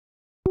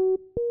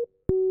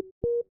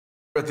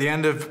At the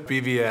end of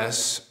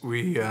BVS,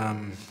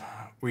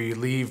 we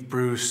leave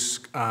Bruce,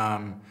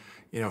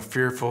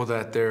 fearful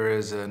that there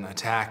is an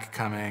attack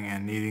coming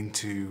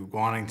and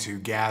wanting to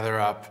gather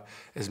up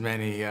as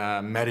many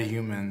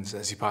metahumans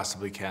as he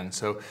possibly can.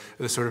 So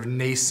the sort of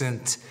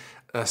nascent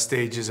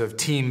stages of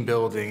team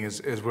building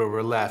is where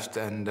we're left,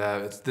 and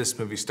this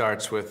movie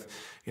starts with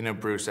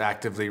Bruce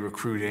actively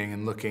recruiting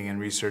and looking and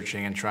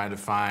researching and trying to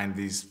find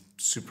these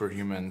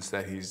superhumans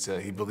that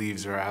he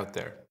believes are out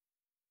there.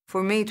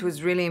 For me, it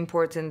was really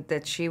important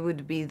that she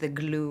would be the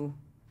glue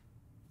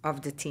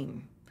of the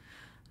team.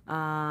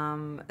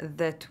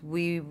 That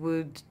we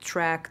would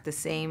track the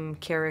same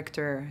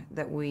character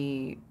that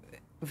we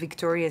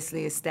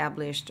victoriously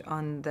established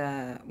in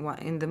the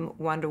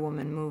Wonder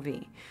Woman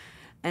movie.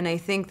 And I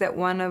think that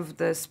one of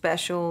the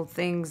special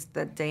things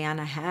that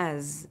Diana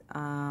has,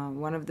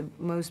 one of the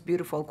most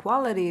beautiful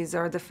qualities,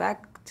 are the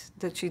fact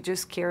that she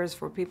just cares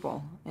for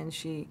people, and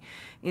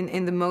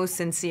in the most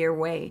sincere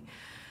way.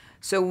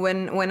 So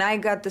when I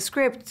got the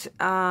script,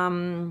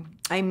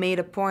 I made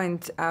a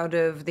point out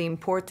of the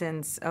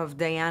importance of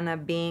Diana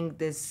being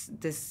this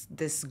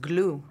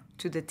glue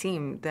to the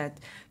team, that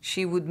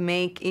she would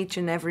make each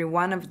and every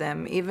one of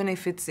them, even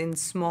if it's in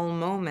small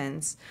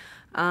moments,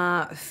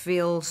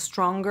 feel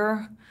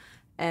stronger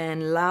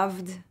and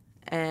loved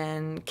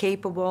and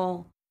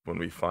capable. When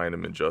we find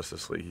him in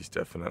Justice League, he's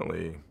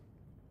definitely,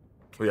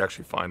 we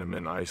actually find him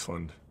in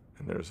Iceland,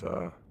 and there's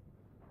a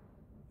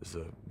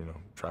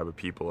tribe of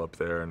people up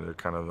there, and they're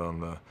kind of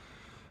on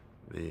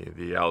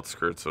the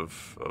outskirts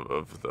of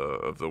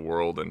the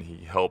world, and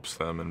he helps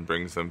them and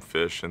brings them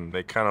fish, and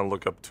they kind of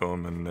look up to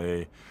him and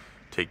they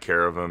take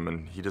care of him,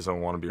 and he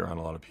doesn't want to be around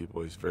a lot of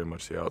people. He's very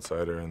much the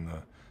outsider and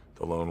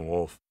the lone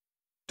wolf.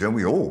 Don't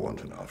we all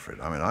want an Alfred?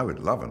 I mean, I would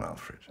love an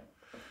Alfred.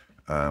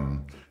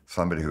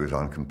 Somebody who is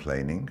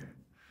uncomplaining,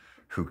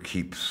 who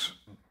keeps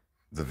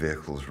the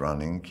vehicles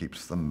running,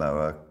 keeps the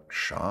mower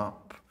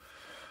sharp,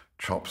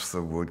 chops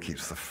the wood,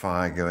 keeps the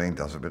fire going,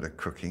 does a bit of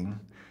cooking,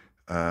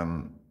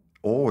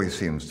 always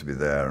seems to be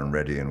there and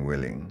ready and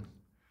willing.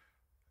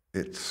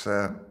 It's,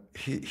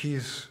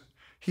 he's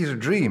a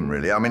dream,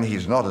 really. I mean,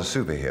 he's not a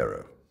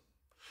superhero,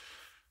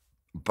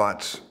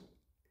 but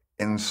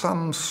in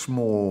some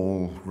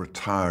small,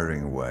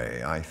 retiring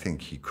way, I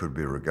think he could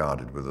be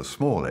regarded with a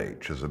small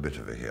h as a bit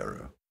of a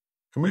hero.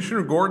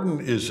 Commissioner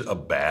Gordon is a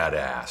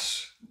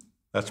badass.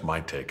 That's my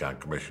take on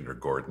Commissioner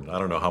Gordon. I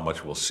don't know how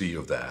much we'll see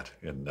of that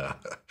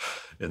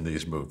in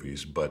these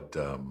movies, but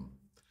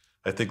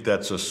I think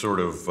that's a sort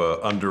of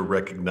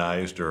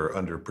under-recognized or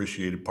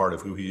underappreciated part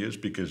of who he is,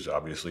 because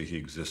obviously he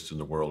exists in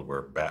the world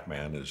where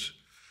Batman is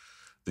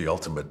the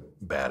ultimate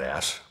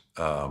badass.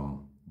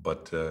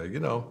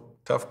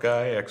 Tough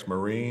guy,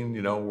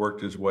 ex-Marine,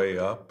 worked his way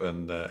up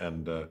and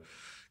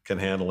can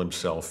handle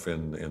himself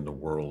in the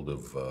world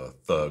of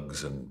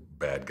thugs and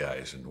bad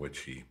guys in which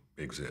he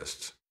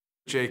exists.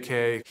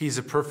 JK, he's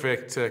a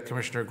perfect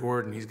Commissioner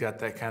Gordon. He's got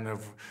that kind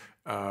of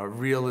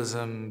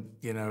realism,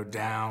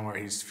 down, where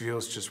he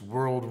feels just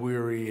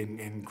world-weary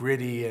and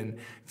gritty, and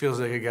feels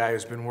like a guy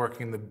who's been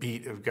working the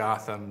beat of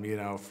Gotham,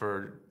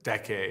 for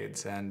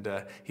decades, and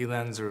he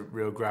lends a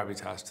real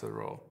gravitas to the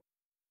role.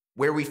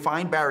 Where we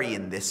find Barry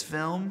in this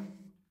film,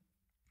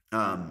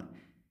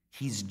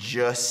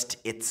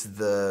 it's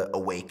the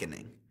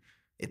awakening.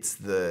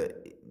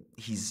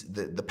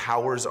 The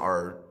powers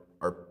are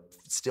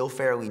still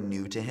fairly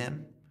new to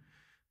him.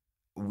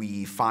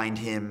 We find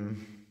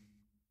him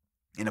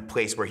in a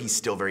place where he's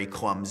still very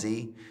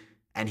clumsy,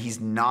 and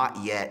he's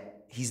not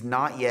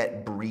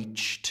yet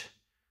breached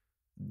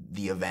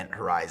the event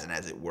horizon,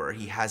 as it were.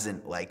 He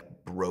hasn't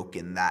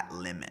broken that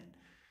limit,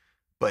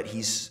 but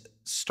he's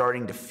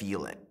starting to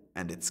feel it,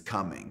 and it's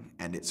coming,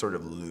 and it sort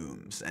of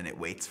looms, and it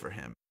waits for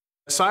him.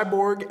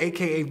 Cyborg,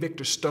 AKA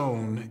Victor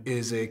Stone,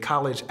 is a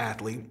college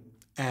athlete,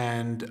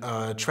 and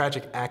a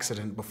tragic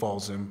accident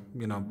befalls him,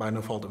 by no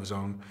fault of his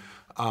own.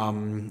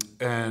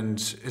 And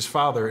his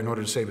father, in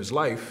order to save his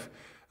life,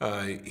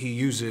 he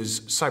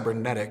uses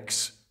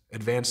cybernetics,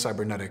 advanced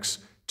cybernetics,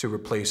 to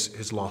replace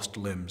his lost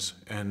limbs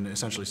and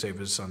essentially save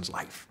his son's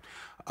life.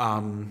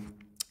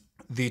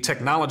 The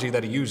technology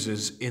that he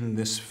uses in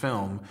this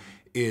film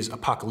is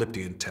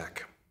apocalyptic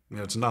tech.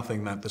 It's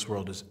nothing that this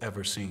world has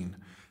ever seen.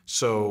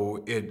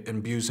 So it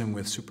imbues him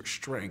with super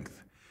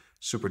strength,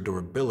 super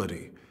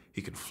durability.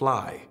 He can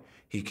fly.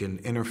 He can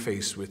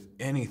interface with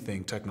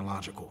anything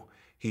technological.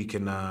 He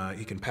can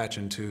patch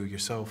into your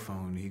cell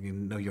phone. He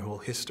can know your whole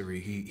history.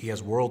 He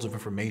has worlds of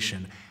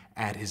information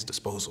at his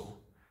disposal,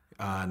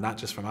 not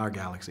just from our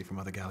galaxy, from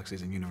other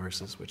galaxies and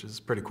universes, which is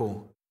pretty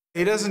cool.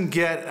 He doesn't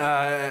get,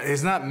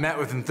 he's not met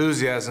with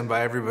enthusiasm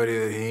by everybody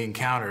that he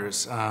encounters.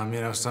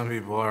 Some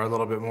people are a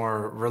little bit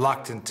more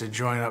reluctant to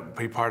join up,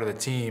 be part of the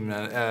team.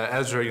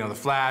 Ezra, the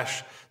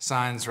Flash,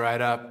 signs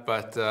right up,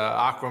 but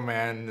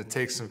Aquaman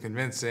takes some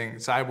convincing.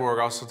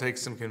 Cyborg also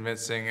takes some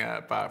convincing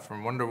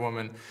from Wonder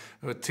Woman.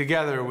 But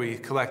together, we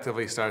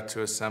collectively start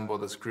to assemble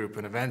this group,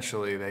 and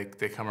eventually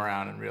they come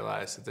around and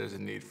realize that there's a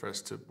need for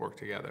us to work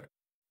together.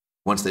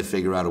 Once they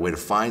figure out a way to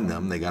find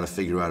them, they got to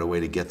figure out a way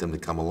to get them to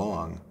come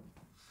along.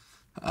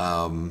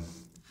 And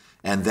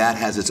that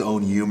has its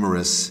own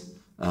humorous,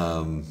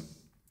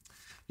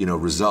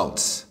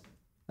 results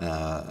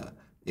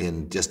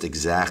in just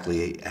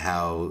exactly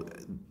how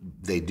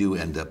they do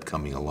end up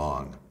coming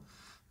along,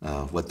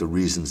 what the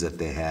reasons that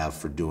they have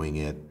for doing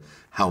it,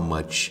 how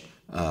much,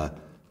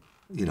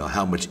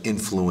 how much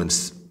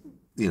influence,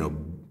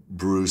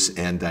 Bruce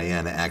and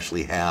Diana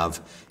actually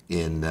have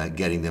in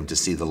getting them to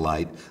see the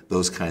light.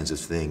 Those kinds of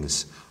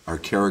things are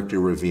character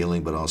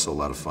revealing, but also a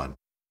lot of fun.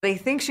 I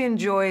think she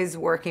enjoys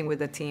working with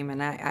the team,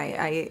 and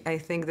I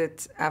think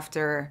that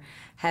after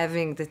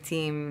having the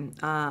team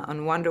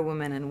on Wonder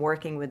Woman and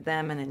working with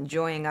them and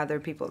enjoying other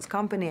people's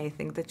company, I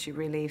think that she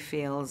really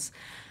feels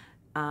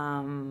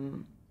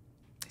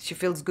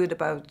good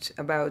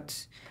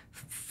about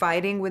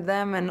fighting with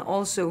them and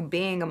also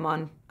being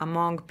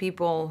among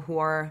people who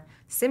are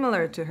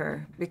similar to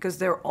her, because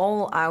they're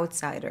all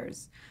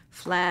outsiders.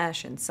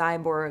 Flash and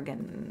Cyborg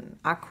and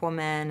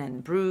Aquaman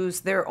and Bruce,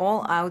 they're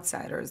all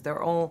outsiders.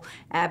 They're all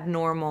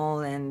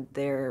abnormal and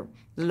they're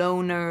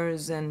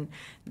loners and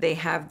they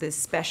have these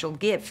special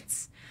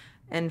gifts.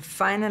 And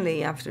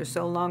finally, after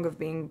so long of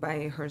being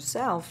by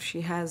herself,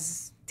 she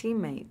has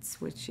teammates,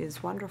 which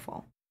is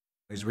wonderful.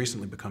 He's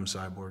recently become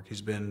Cyborg.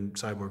 He's been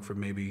Cyborg for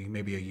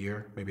maybe a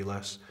year, maybe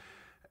less.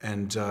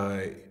 And,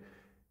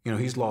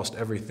 he's lost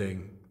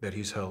everything that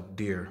he's held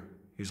dear.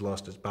 He's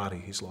lost his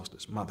body, he's lost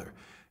his mother.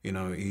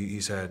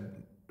 He's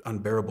had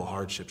unbearable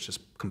hardships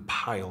just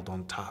compiled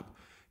on top.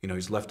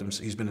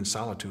 He's been in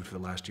solitude for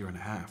the last year and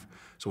a half.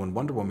 So when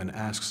Wonder Woman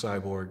asks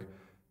Cyborg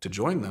to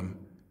join them,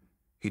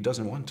 he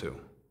doesn't want to.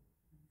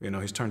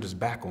 He's turned his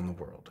back on the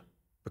world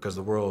because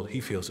the world, he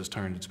feels, has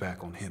turned its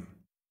back on him.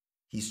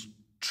 He's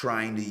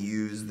trying to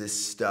use this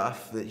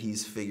stuff that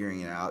he's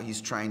figuring out.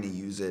 He's trying to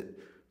use it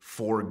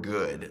for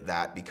good,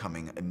 that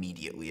becoming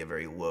immediately a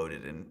very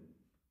loaded and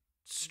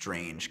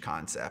strange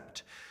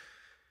concept.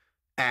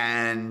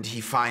 And he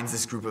finds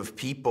this group of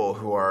people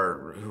who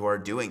are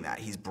doing that.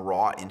 He's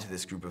brought into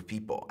this group of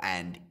people,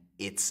 and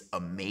it's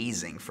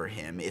amazing for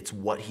him. It's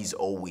what he's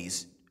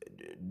always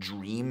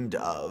dreamed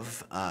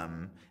of,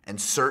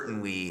 and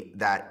certainly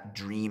that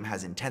dream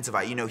has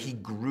intensified. He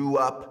grew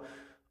up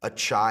a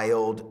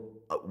child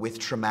with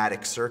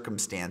traumatic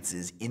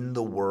circumstances in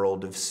the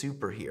world of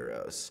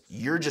superheroes.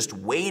 You're just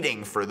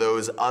waiting for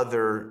those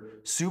other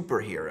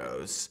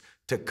superheroes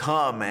to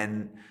come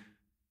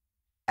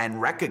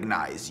and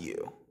recognize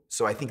you.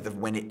 So I think that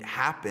when it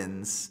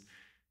happens,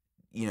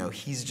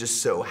 he's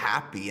just so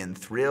happy and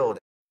thrilled.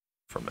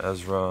 From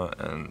Ezra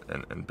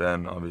and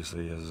Ben,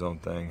 obviously, has his own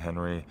thing.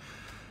 Henry,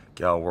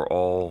 Gal, we're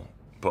all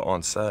put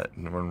on set,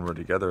 and when we're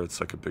together, it's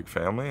like a big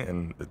family,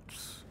 and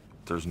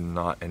there's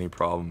not any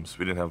problems.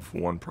 We didn't have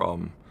one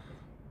problem.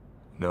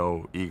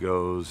 No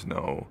egos,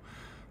 no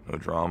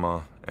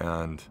drama.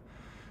 And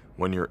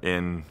when you're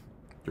in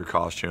your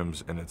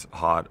costumes and it's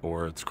hot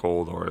or it's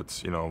cold or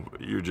it's,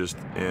 you're just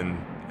in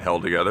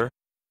hell together.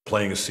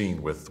 Playing a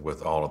scene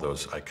with all of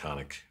those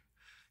iconic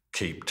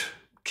caped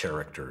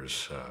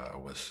characters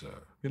was,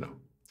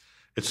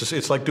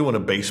 it's like doing a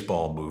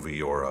baseball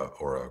movie or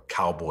a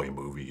cowboy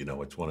movie.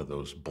 It's one of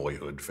those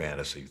boyhood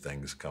fantasy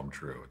things come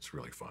true. It's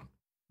really fun.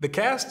 The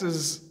cast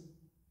is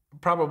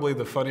probably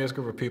the funniest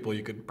group of people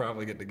you could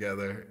probably get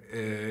together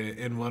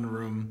in one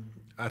room.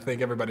 I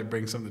think everybody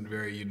brings something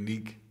very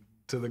unique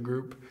to the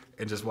group,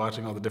 and just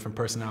watching all the different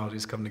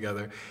personalities come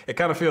together, it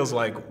kind of feels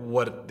like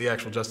what the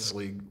actual Justice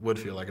League would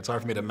feel like. It's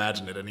hard for me to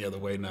imagine it any other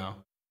way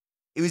now.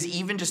 It was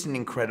even just an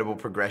incredible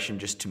progression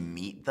just to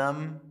meet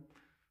them,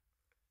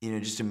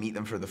 just to meet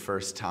them for the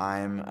first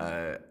time,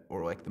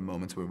 or like the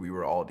moments where we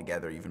were all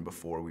together even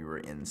before we were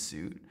in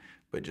suit,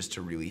 but just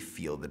to really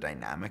feel the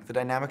dynamic. The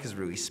dynamic is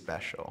really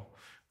special.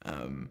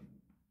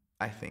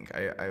 I think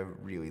I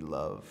really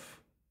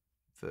love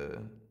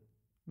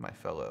my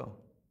fellow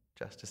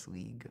Justice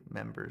League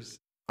members.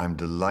 I'm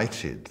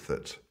delighted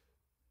that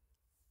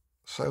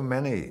so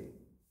many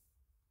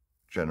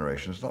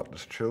generations, not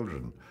just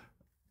children,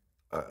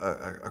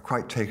 are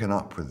quite taken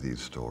up with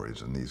these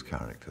stories and these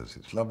characters.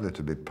 It's lovely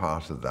to be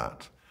part of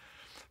that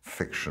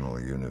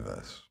fictional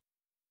universe.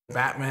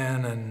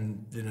 Batman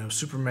and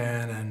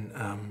Superman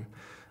and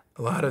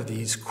a lot of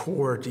these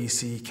core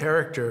DC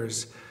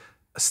characters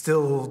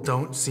still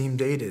don't seem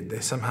dated.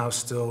 They somehow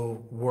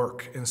still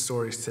work in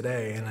stories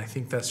today, and I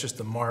think that's just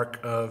the mark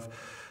of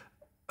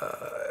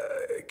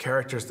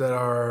characters that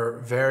are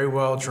very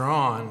well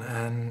drawn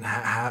and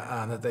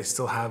that they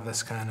still have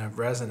this kind of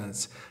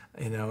resonance,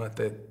 and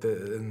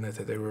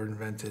that they were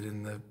invented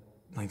in the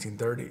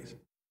 1930s.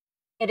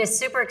 It is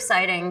super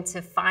exciting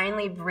to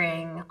finally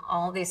bring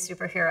all these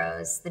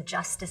superheroes, the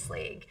Justice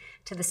League,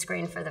 to the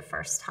screen for the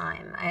first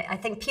time. I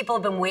think people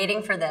have been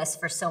waiting for this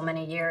for so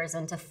many years,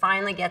 and to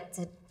finally get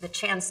the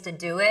chance to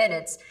do it,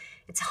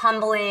 it's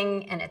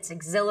humbling and it's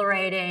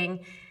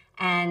exhilarating.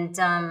 And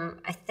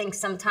I think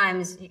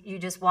sometimes you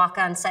just walk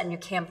on set and you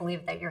can't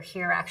believe that you're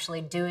here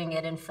actually doing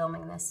it and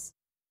filming this.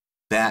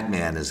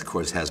 Batman, of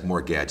course, has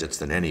more gadgets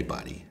than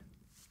anybody.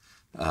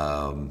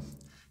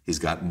 He's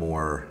got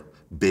more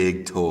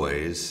big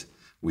toys.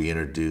 We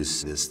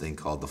introduced this thing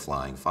called the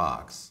Flying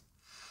Fox.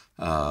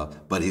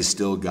 But he's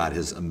still got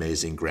his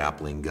amazing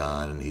grappling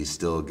gun, and he's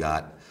still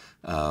got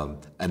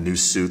a new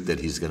suit that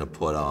he's going to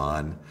put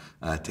on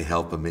to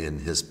help him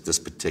in this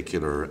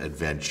particular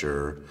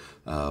adventure.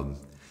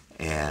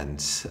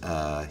 And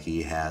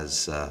he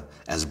has,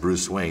 as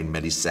Bruce Wayne,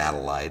 many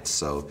satellites,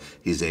 so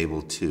he's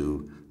able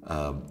to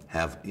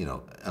have,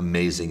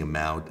 amazing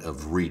amount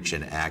of reach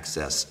and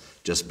access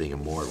just being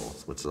immortal,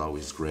 which is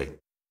always great.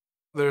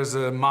 There's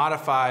a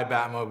modified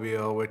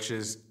Batmobile which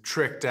is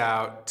tricked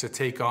out to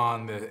take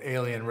on the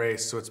alien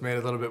race, so it's made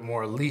a little bit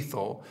more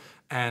lethal.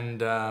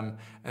 And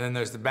then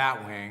there's the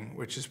Batwing,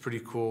 which is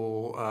pretty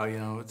cool.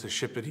 It's a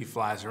ship that he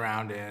flies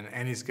around in,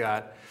 and he's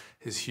got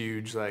his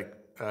huge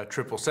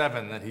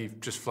 777 that he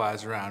just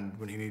flies around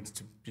when he needs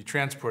to be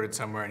transported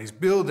somewhere. And he's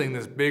building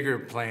this bigger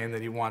plane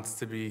that he wants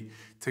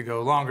to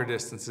go longer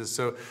distances.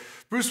 So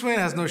Bruce Wayne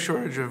has no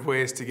shortage of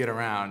ways to get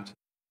around.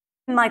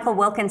 Michael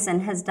Wilkinson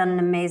has done an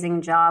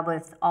amazing job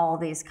with all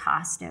these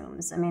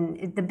costumes. I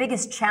mean, the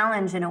biggest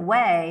challenge in a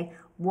way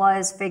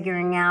was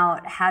figuring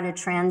out how to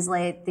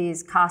translate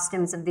these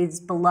costumes of these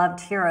beloved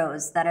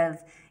heroes that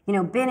have,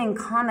 been in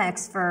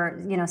comics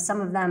for,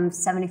 some of them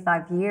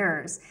 75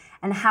 years.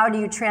 And how do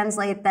you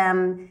translate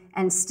them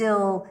and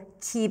still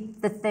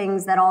keep the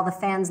things that all the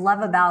fans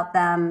love about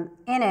them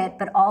in it,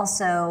 but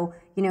also,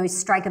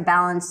 strike a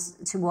balance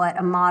to what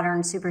a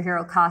modern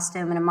superhero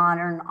costume and a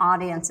modern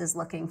audience is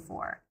looking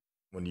for.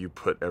 When you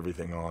put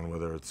everything on,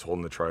 whether it's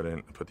holding the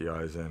trident, put the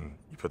eyes in,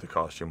 you put the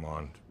costume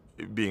on,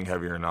 being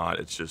heavy or not,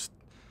 it's just,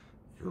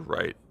 you're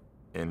right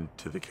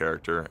into the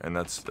character, and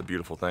that's the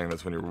beautiful thing.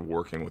 That's when you're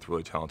working with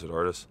really talented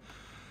artists.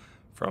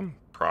 From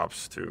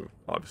props to,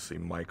 obviously,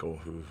 Michael,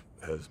 who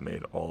has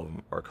made all of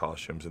our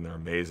costumes, and they're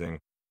amazing.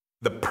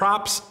 The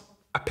props,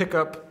 I pick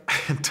up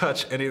and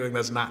touch anything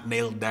that's not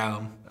nailed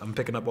down. I'm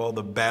picking up all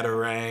the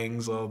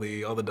batarangs, all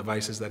the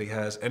devices that he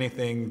has.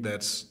 Anything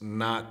that's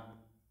not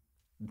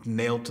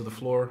nailed to the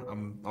floor,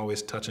 I'm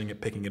always touching it,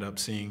 picking it up,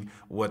 seeing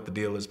what the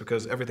deal is,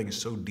 because everything is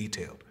so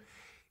detailed.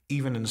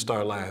 Even in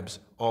Star Labs,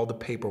 all the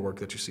paperwork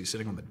that you see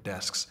sitting on the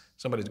desks,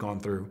 somebody's gone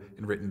through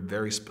and written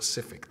very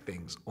specific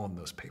things on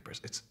those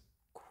papers. It's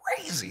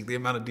crazy the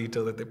amount of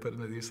detail that they put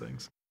into these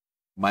things.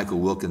 Michael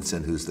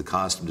Wilkinson, who's the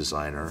costume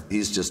designer,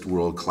 he's just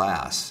world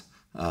class.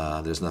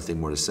 There's nothing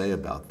more to say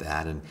about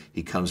that, and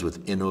he comes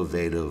with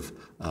innovative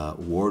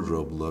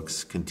wardrobe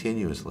looks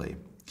continuously.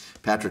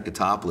 Patrick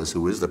Katopoulos,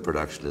 who is the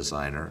production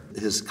designer,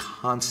 his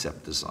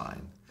concept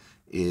design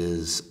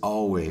is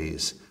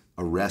always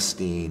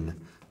arresting,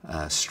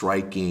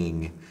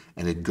 striking,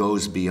 and it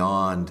goes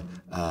beyond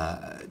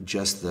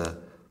just the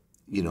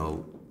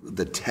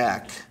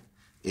tech.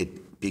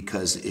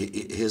 Because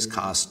his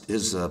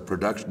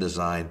production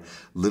design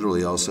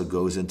literally also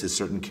goes into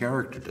certain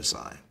character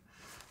design,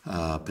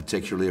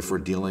 particularly if we're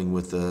dealing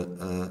with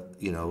a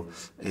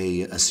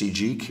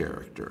CG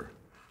character,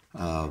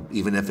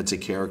 even if it's a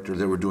character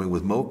that we're doing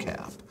with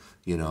mocap.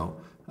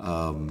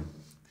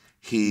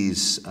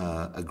 He's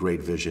a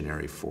great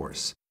visionary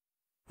force.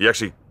 You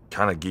actually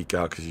kind of geek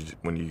out because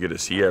when you get to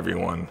see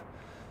everyone,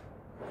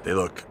 they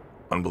look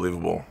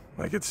unbelievable.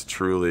 Like, it's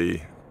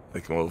truly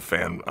like a little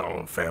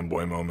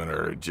fanboy moment,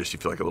 or just you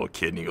feel like a little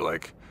kid and you're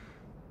like,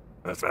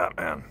 that's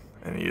Batman.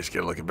 And you just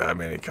get a look at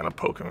Batman and you kind of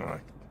poke him,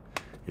 and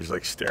he's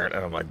like staring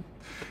at him like,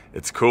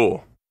 it's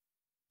cool.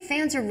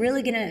 Fans are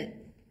really gonna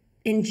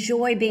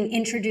enjoy being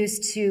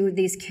introduced to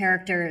these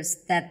characters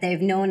that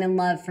they've known and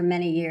loved for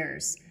many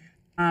years.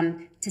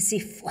 To see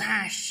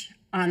Flash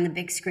on the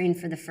big screen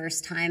for the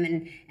first time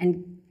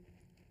and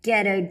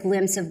get a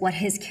glimpse of what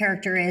his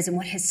character is and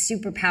what his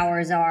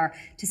superpowers are,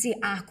 to see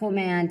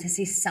Aquaman, to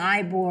see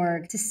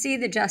Cyborg, to see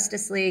the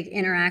Justice League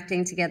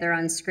interacting together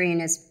on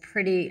screen is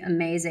pretty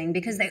amazing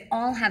because they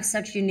all have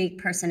such unique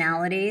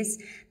personalities.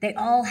 They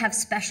all have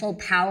special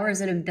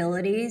powers and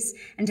abilities,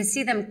 and to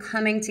see them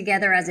coming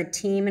together as a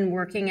team and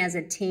working as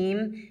a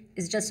team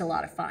is just a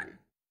lot of fun.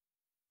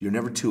 You're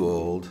never too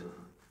old.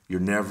 You're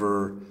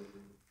never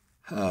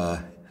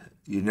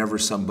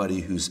somebody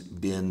who's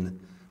been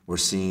or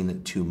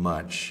seen too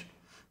much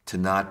to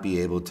not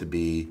be able to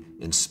be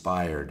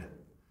inspired.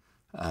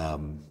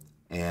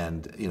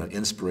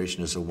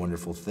 Inspiration is a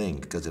wonderful thing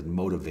because it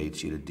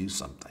motivates you to do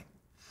something.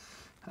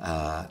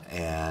 I've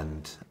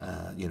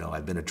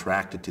been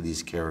attracted to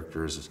these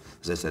characters,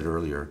 as I said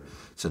earlier,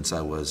 since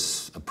I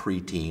was a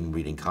preteen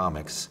reading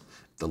comics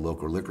at the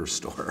local liquor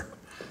store.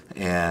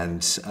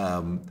 And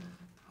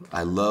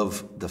I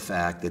love the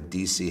fact that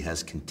DC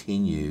has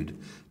continued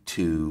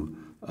to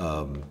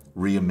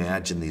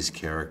reimagine these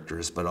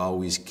characters, but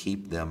always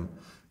keep them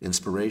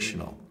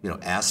inspirational,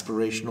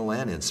 aspirational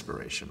and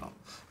inspirational,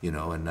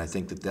 and I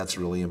think that that's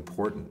really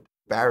important.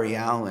 Barry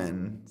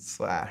Allen /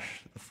 The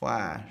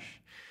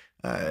Flash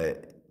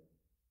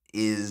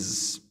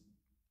is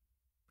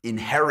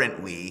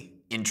inherently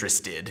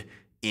interested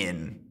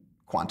in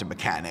quantum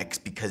mechanics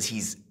because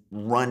he's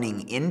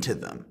running into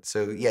them.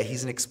 So yeah,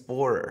 he's an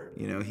explorer,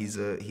 he's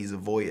a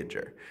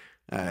voyager.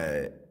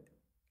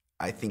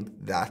 I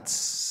think that's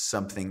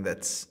something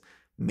that's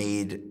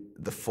made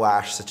the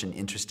Flash such an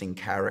interesting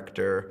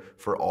character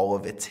for all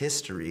of its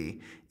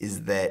history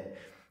is that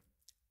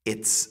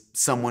it's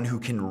someone who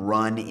can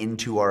run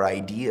into our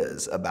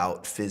ideas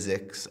about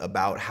physics,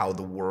 about how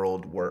the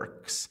world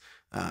works.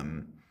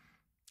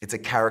 It's a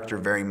character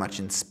very much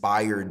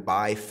inspired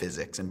by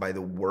physics and by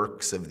the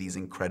works of these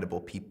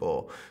incredible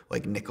people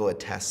like Nikola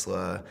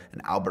Tesla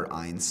and Albert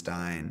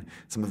Einstein,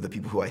 some of the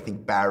people who I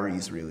think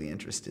Barry's really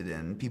interested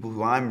in, people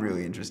who I'm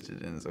really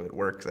interested in, so it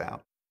works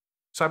out.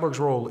 Cyborg's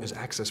role is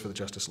access for the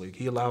Justice League.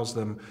 He allows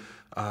them,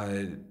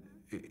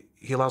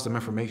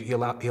 information.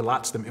 He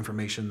allots them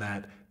information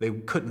that they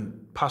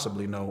couldn't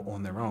possibly know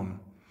on their own.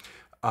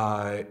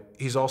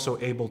 He's also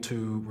able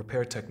to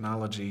repair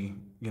technology,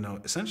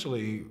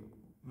 essentially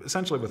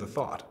with a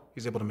thought.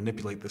 He's able to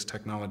manipulate this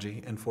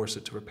technology and force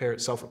it to repair,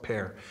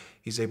 self-repair.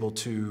 He's able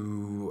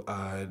to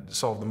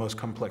solve the most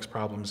complex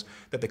problems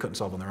that they couldn't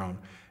solve on their own.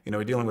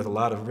 We're dealing with a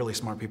lot of really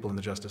smart people in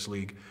the Justice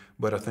League,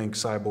 but I think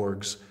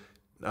Cyborg's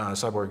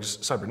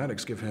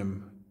cybernetics give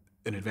him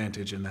an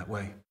advantage in that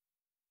way.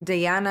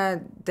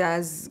 Diana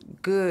does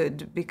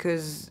good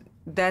because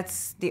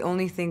that's the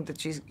only thing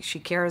that she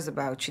cares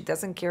about. She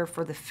doesn't care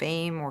for the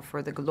fame or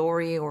for the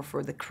glory or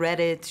for the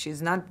credit.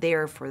 She's not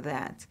there for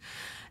that.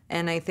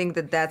 And I think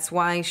that that's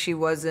why she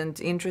wasn't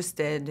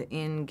interested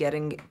in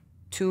getting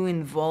too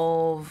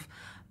involved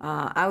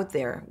out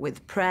there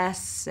with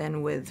press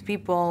and with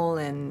people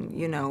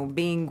and,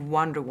 being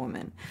Wonder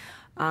Woman.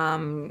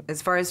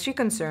 As far as she's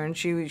concerned,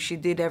 she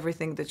did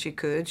everything that she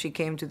could. She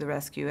came to the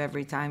rescue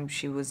every time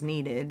she was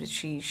needed.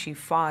 She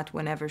fought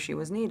whenever she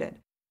was needed.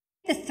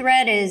 The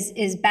thread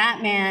is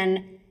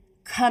Batman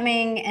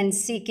coming and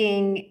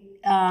seeking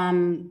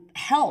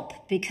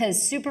help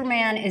because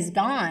Superman is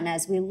gone,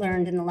 as we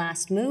learned in the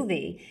last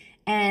movie,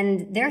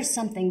 and there's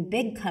something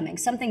big coming,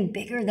 something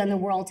bigger than the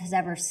world has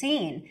ever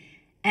seen.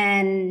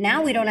 And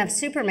now we don't have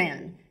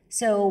Superman.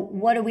 So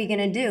what are we going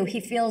to do? He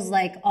feels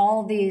like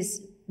all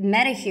these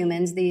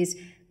metahumans, these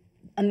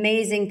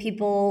amazing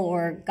people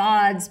or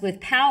gods with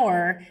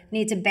power,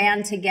 need to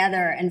band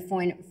together and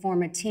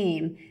form a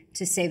team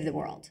to save the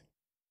world.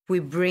 We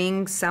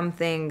bring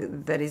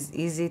something that is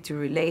easy to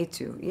relate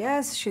to.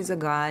 Yes, she's a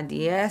god.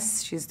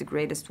 Yes, she's the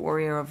greatest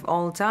warrior of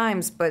all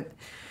times, but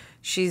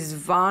she's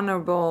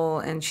vulnerable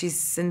and she's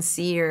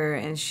sincere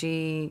and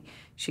she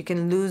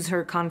can lose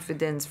her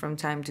confidence from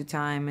time to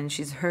time and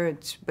she's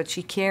hurt, but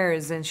she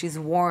cares and she's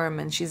warm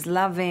and she's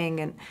loving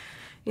and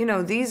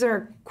these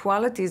are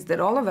qualities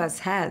that all of us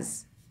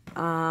has.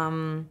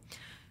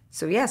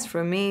 So yes,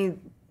 for me,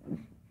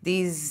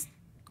 these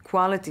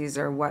qualities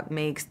are what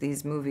makes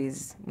these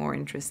movies more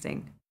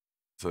interesting.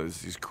 So there's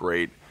these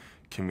great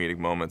comedic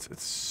moments.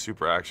 It's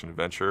super action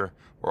adventure.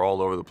 We're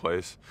all over the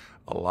place.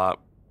 A lot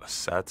of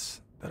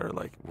sets that are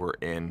like, we're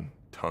in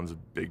tons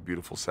of big,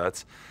 beautiful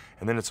sets.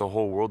 And then it's a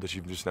whole world that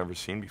you've just never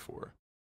seen before.